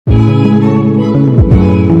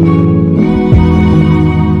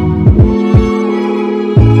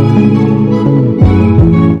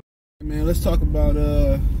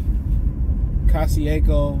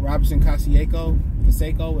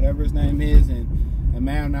Conceição, whatever his name is, and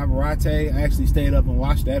Emmanuel Navarrete. I actually stayed up and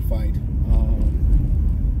watched that fight.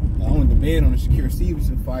 I went to bed on the Shakir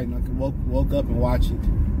Stevenson fight, and I woke up and watched it.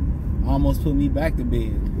 Almost put me back to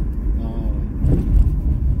bed.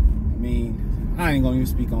 I mean, I ain't gonna even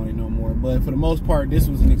speak on it no more. But for the most part, this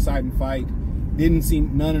was an exciting fight. Didn't see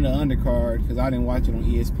none of the undercard because I didn't watch it on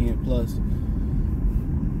ESPN Plus.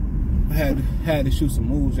 I had to shoot some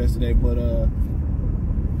moves yesterday, but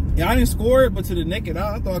yeah, I didn't score it. But to the naked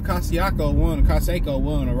eye, I thought Conceição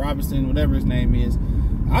won, or Robson, whatever his name is.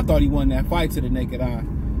 I thought he won that fight to the naked eye.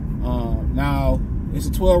 Now it's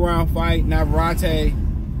a 12-round fight. Navarrete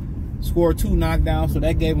scored 2 knockdowns, so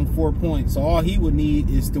that gave him 4 points. So all he would need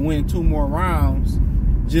is to win 2 more rounds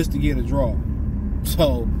just to get a draw.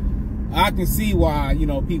 So I can see why, you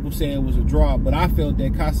know, people say it was a draw, but I felt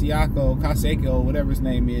that Conceição, whatever his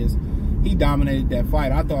name is, he dominated that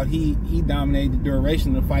fight. I thought he dominated the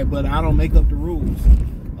duration of the fight, but I don't make up the rules.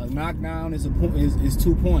 A knockdown is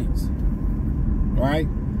 2 points, right?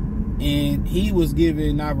 And he was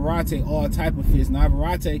giving Navarrete all type of fits.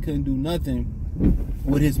 Navarrete couldn't do nothing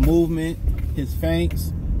with his movement, his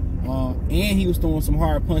feints, and he was throwing some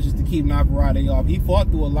hard punches to keep Navarrete off. He fought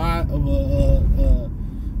through a lot of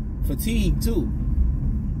fatigue too,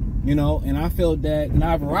 you know, and I felt that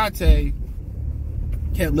Navarrete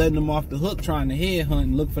kept letting him off the hook, trying to headhunt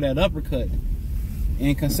and look for that uppercut.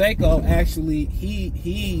 And Conceição, actually,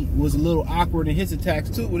 he was a little awkward in his attacks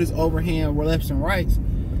too, with his overhand lefts and rights.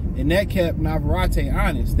 And that kept Navarrete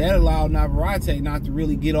honest. That allowed Navarrete not to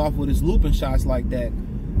really get off with his looping shots like that,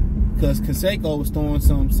 because Conceição was throwing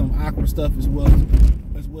some awkward stuff as well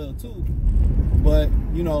too. But,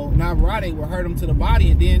 you know, Navarrete would hurt him to the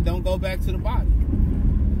body and then don't go back to the body.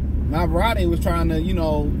 Navarrete was trying to, you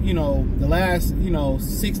know, the last,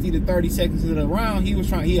 60 to 30 seconds of the round, he'd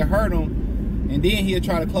hurt him, and then he'd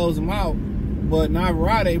try to close him out. But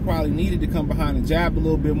Navarrete probably needed to come behind and jab a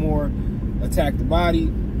little bit more, attack the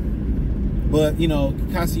body. But, you know,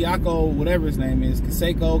 Conceição, whatever his name is,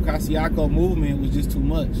 Conceição movement was just too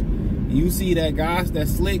much. And you see that guys that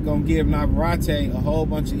slick gonna give Navarrete a whole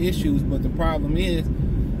bunch of issues, but the problem is,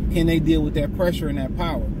 can they deal with that pressure and that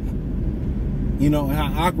power? You know, and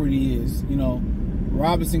how awkward he is. You know,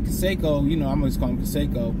 Robson Conceição, you know, I'm gonna just call him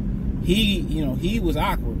Conceição. He was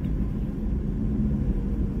awkward.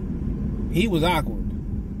 He was awkward.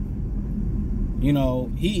 You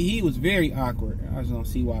know, he was very awkward. I just don't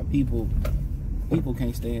see why people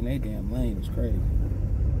can't stay in their damn lane. It's crazy.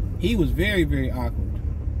 He was very, very awkward.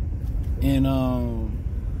 And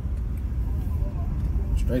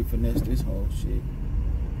straight finesse this whole shit.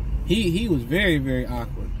 He was very, very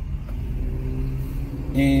awkward.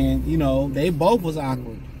 And, you know, they both was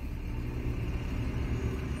awkward.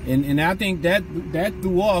 And I think that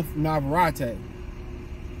threw off Navarrete.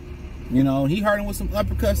 You know, he hurt him with some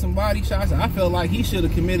uppercuts, some body shots. I felt like he should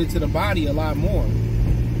have committed to the body a lot more.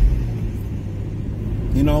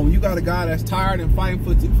 You know, when you got a guy that's tired and fighting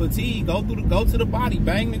fatigue, go to the body,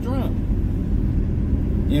 bang the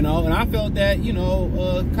drum. You know, and I felt that, you know,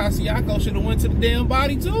 Conceição should have went to the damn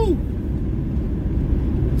body too.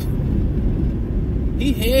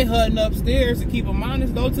 He headhunting upstairs to keep him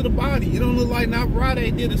honest, go to the body. It don't look like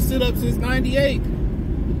Navarrete did a sit-up since '98.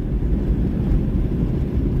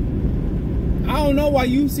 I don't know why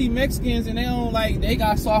you see Mexicans and they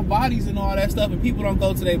got soft bodies and all that stuff, and people don't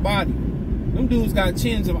go to their body. Them dudes got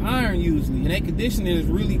chins of iron usually, and their conditioning is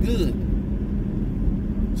really good.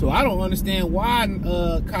 So I don't understand why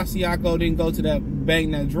Conceição didn't go to that, bang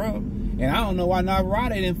that drum, and I don't know why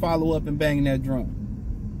Navarrete didn't follow up and bang that drum.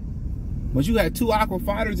 But you had 2 awkward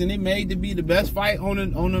fighters, and it made to be the best fight on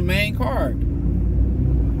the main card.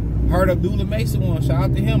 Heard Abdullah Mesa won. Shout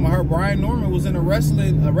out to him. I heard Brian Norman was in a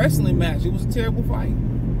wrestling match. It was a terrible fight.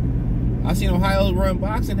 I seen Ohio's Run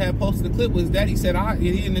Boxing had posted a clip with his daddy. He said,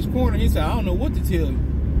 he in this corner. He said, I don't know what to tell you.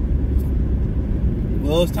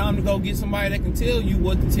 Well, it's time to go get somebody that can tell you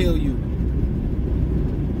what to tell you.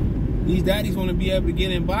 These daddies want to be able to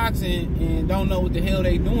get in boxing and don't know what the hell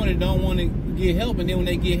they doing and don't want to get help. And then when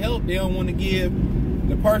they get help, they don't want to give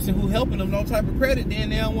the person who helping them no type of credit. Then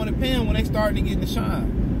they don't want to pay them when they starting to get in the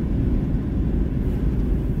shine.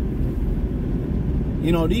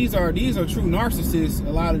 You know, these are true narcissists. A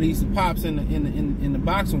lot of these pops in the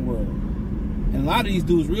boxing world, and a lot of these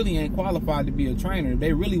dudes really ain't qualified to be a trainer. If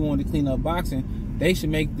they really wanted to clean up boxing, you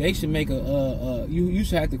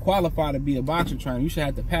should have to qualify to be a boxer trainer. You should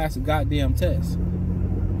have to pass a goddamn test.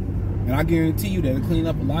 And I guarantee you that'll clean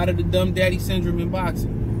up a lot of the dumb daddy syndrome in boxing.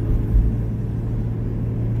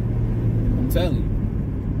 I'm telling you.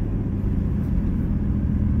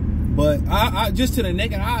 But I just to the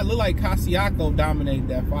naked eye, it looked like Conceição dominated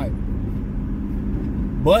that fight.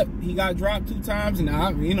 But he got dropped 2 times, and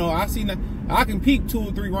I can peek 2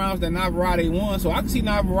 or 3 rounds that Navarrete won, so I can see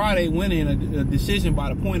Navarrete winning a decision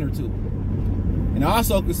by the point or 2. And I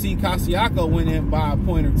also could see Conceição winning by a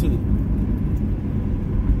point or 2.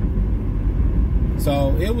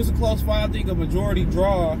 So it was a close fight. I think a majority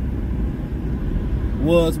draw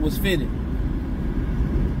was fitted.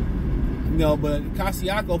 You know, but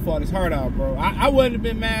Conceição fought his heart out, bro. I wouldn't have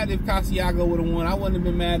been mad if Conceição would have won. I wouldn't have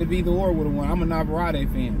been mad if either or would have won. I'm a Navarrete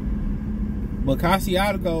fan. But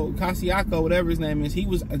Conceição, whatever his name is, he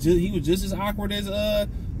was just as awkward as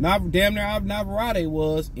damn near Navarrete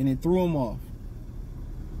was, and it threw him off.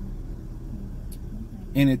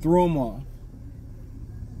 It threw him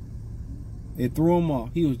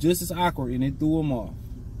off. He was just as awkward, and it threw him off.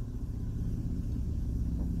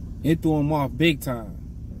 It threw him off big time.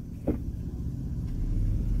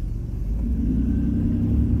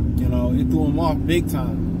 You know, it threw him off big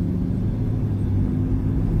time.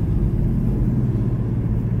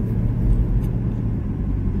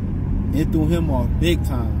 It threw him off big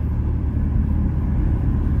time.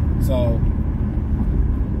 So,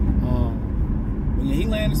 but yeah, he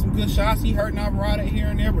landed some good shots. He hurt Navarrete here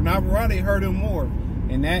and there, but Navarrete hurt him more.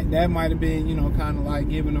 And that might have been, you know, kind of like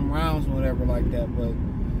giving him rounds or whatever like that. But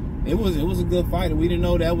it was a good fight. And we didn't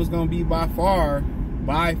know that was going to be by far,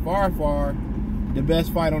 the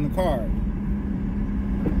best fight on the card.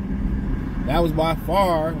 That was by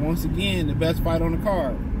far, once again, the best fight on the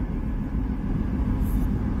card.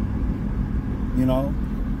 You know?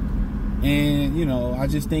 And, you know, I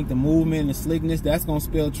just think the movement and the slickness, that's going to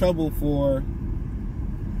spell trouble for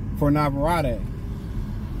Navarrete.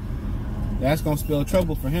 That's going to spell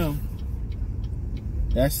trouble for him.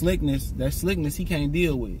 That slickness he can't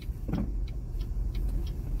deal with.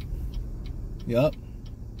 Yup.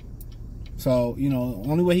 So, you know,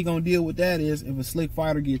 only way he gonna deal with that is if a slick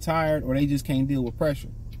fighter get tired or they just can't deal with pressure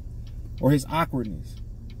or his awkwardness.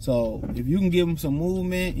 So if you can give him some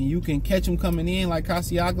movement and you can catch him coming in like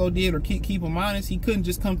Conceição did, or keep him honest, he couldn't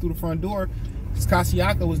just come through the front door because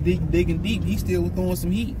Conceição was digging deep. He still was throwing some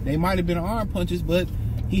heat. They might have been arm punches, but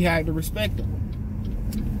he had to respect them.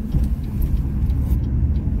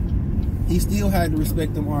 He still had to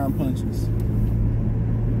respect them arm punches.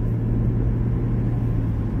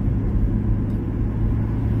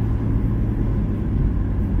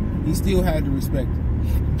 He still had to respect it.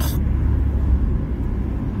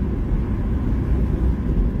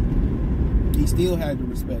 He still had to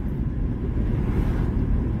respect it.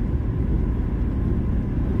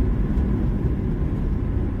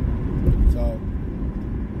 So,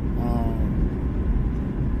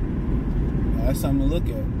 that's something to look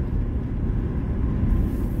at.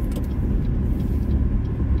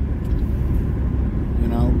 You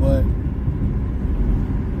know, but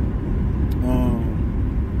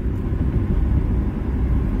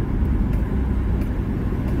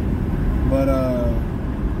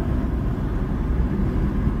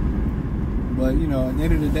you know, at the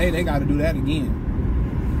end of the day, they got to do that again.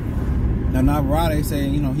 Now, Navarrete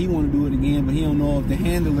saying, you know, he want to do it again, but he don't know if the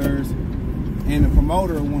handlers and the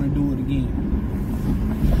promoter want to do it again.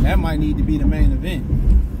 That might need to be the main event.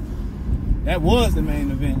 That was the main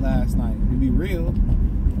event last night, to be real.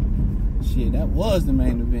 Shit, that was the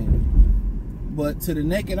main event. But to the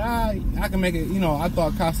naked eye, I can make it, you know, I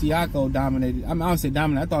thought Conceição dominated. I don't say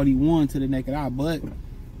dominated, I thought he won to the naked eye. But,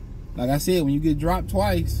 like I said, when you get dropped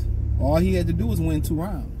twice, all he had to do was win 2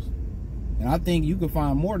 rounds. And I think you could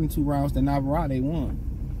find more than 2 rounds that Navarrete won.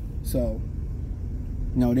 So,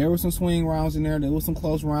 you know, there were some swing rounds in there. There was some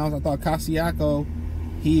close rounds. I thought Conceição,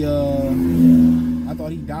 I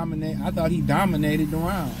thought he dominated the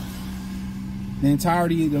rounds.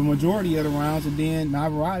 The majority of the rounds, and then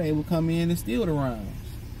Navarrete would come in and steal the rounds.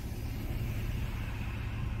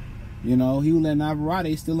 You know, he would let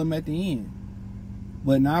Navarrete steal him at the end.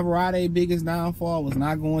 But Navarrete's biggest downfall was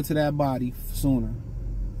not going to that body sooner.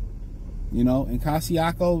 You know, and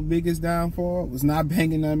Conceição's biggest downfall was not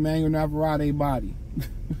banging that Emmanuel Navarrete body.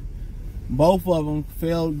 Both of them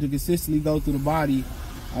failed to consistently go through the body.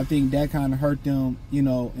 I think that kind of hurt them, you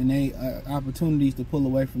know, and they opportunities to pull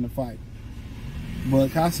away from the fight. But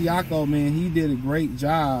Conceição, man, he did a great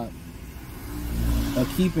job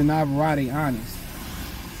of keeping Navarrete honest.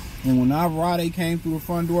 And when Navarrete came through the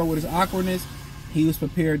front door with his awkwardness, he was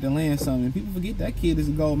prepared to land something. And people forget that kid is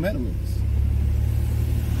a gold medalist.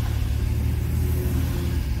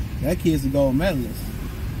 That kid's a gold medalist.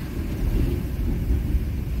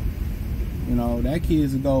 You know, that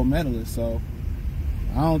kid's a gold medalist. So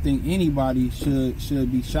I don't think anybody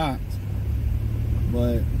should be shocked.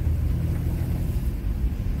 But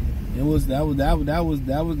Who knew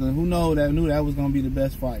that was gonna be the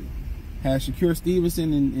best fight. Had Shakur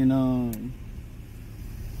Stevenson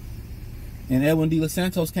and Edwin De Los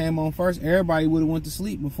Santos came on first, everybody would have went to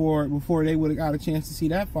sleep before they would have got a chance to see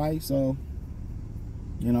that fight. So,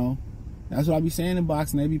 you know, that's what I be saying in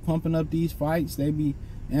boxing. They be pumping up these fights, they be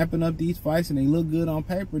amping up these fights, and they look good on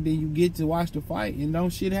paper. Then you get to watch the fight, and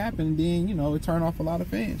don't shit happen. And then, you know, it turned off a lot of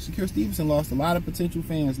fans. Shakur Stevenson lost a lot of potential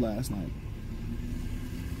fans last night.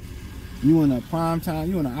 You in a prime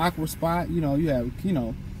time, you in an awkward spot. You know, you have, you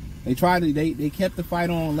know, they kept the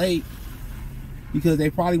fight on late because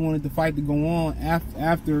they probably wanted the fight to go on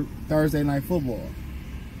after Thursday Night Football.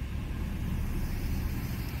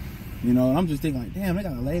 You know, and I'm just thinking like, damn, they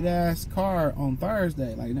got a late ass card on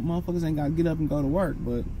Thursday. Like, the motherfuckers ain't got to get up and go to work.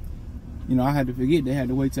 But, you know, I had to forget they had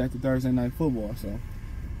to wait till after Thursday Night Football. So,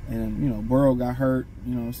 and, you know, Burrow got hurt,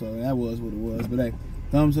 you know, so that was what it was. But hey,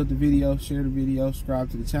 thumbs up the video, share the video, subscribe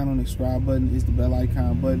to the channel. The subscribe button is the bell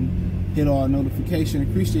icon button. Hit all notifications.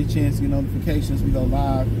 Appreciate your chance to get notifications. We go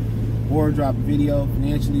live or drop a video.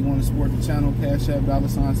 Financially want to support the channel, Cash App, $,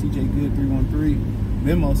 CJGood313.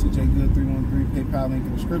 Venmo, CJGood313. PayPal link in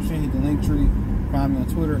the description. Hit the link tree. Find me on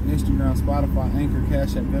Twitter, Instagram, Spotify, Anchor,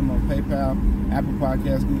 Cash App, Venmo, PayPal, Apple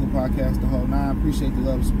Podcasts, Google Podcasts, the whole nine. Appreciate the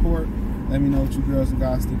love and support. Let me know what you girls and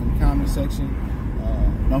guys think in the comment section.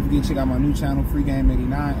 Don't forget to check out my new channel, Free Game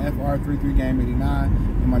 89, FR33 Game 89,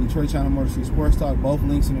 and my Detroit channel, Motor City Sports Talk. Both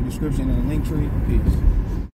links in the description and the link tree. Peace.